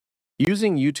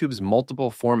Using YouTube's multiple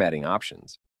formatting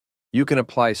options, you can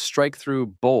apply strike-through,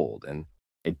 bold, and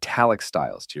italic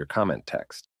styles to your comment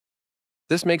text.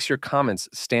 This makes your comments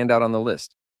stand out on the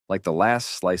list, like the last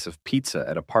slice of pizza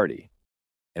at a party,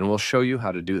 and we'll show you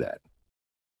how to do that.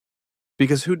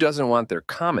 Because who doesn't want their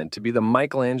comment to be the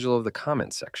Michelangelo of the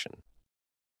comment section?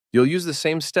 You'll use the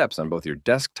same steps on both your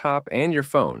desktop and your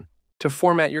phone to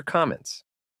format your comments.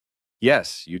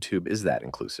 Yes, YouTube is that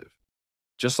inclusive,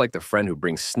 just like the friend who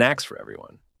brings snacks for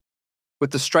everyone. With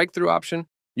the strike-through option,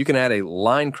 you can add a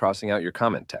line crossing out your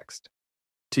comment text.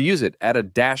 To use it, add a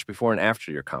dash before and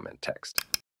after your comment text.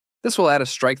 This will add a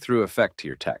strike-through effect to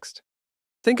your text.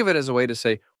 Think of it as a way to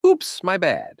say, "Oops, my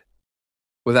bad,"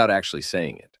 without actually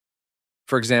saying it.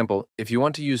 For example, if you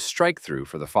want to use strike-through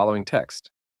for the following text,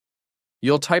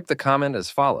 you'll type the comment as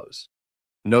follows.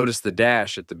 Notice the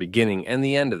dash at the beginning and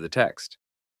the end of the text.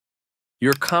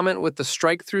 Your comment with the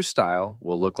strike-through style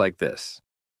will look like this.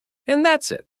 And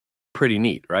that's it. Pretty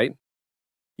neat, right?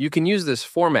 You can use this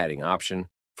formatting option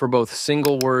for both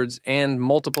single words and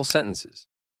multiple sentences.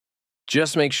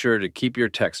 Just make sure to keep your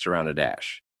text around a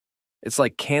dash. It's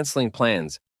like canceling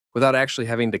plans without actually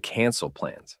having to cancel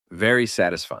plans. Very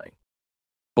satisfying.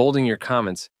 Bolding your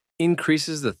comments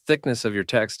increases the thickness of your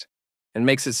text and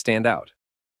makes it stand out.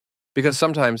 Because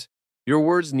sometimes your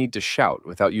words need to shout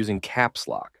without using caps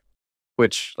lock,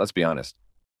 which, let's be honest,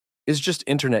 is just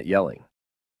internet yelling.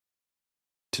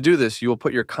 To do this, you will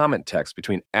put your comment text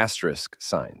between asterisk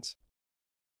signs.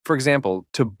 For example,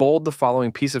 to bold the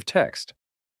following piece of text,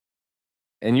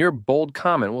 and your bold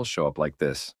comment will show up like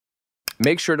this.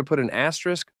 Make sure to put an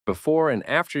asterisk before and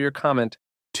after your comment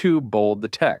to bold the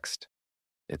text.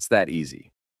 It's that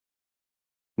easy.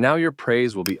 Now your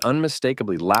praise will be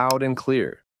unmistakably loud and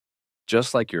clear,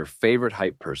 just like your favorite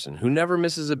hype person who never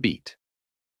misses a beat.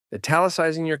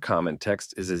 Italicizing your comment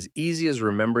text is as easy as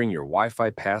remembering your Wi-Fi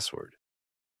password.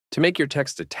 To make your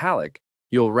text italic,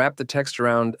 you'll wrap the text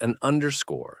around an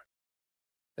underscore.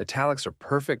 Italics are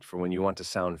perfect for when you want to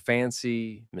sound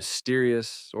fancy,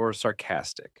 mysterious, or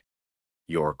sarcastic.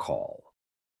 Your call.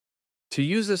 To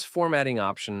use this formatting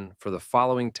option for the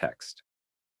following text,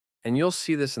 and you'll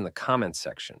see this in the comments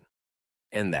section,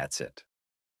 and that's it.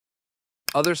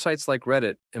 Other sites like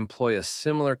Reddit employ a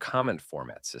similar comment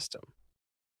format system,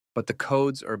 but the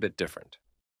codes are a bit different.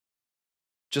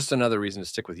 Just another reason to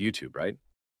stick with YouTube, right?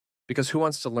 Because who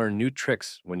wants to learn new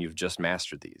tricks when you've just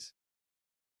mastered these?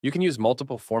 You can use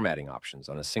multiple formatting options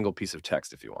on a single piece of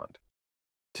text if you want.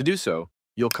 To do so,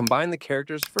 you'll combine the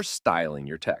characters for styling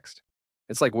your text.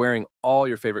 It's like wearing all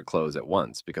your favorite clothes at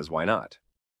once, because why not?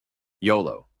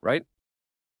 YOLO, right?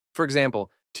 For example,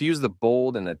 to use the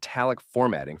bold and italic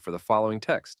formatting for the following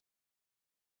text,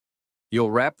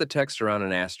 you'll wrap the text around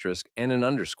an asterisk and an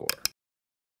underscore,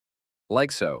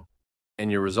 like so,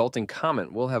 and your resulting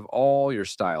comment will have all your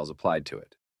styles applied to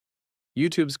it.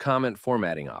 YouTube's comment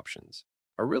formatting options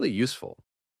are really useful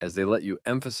as they let you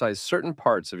emphasize certain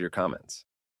parts of your comments.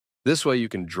 This way you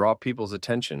can draw people's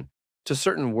attention to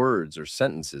certain words or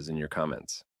sentences in your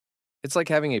comments. It's like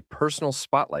having a personal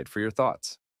spotlight for your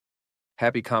thoughts.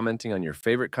 Happy commenting on your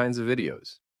favorite kinds of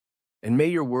videos. And may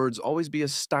your words always be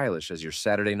as stylish as your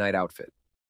Saturday night outfit.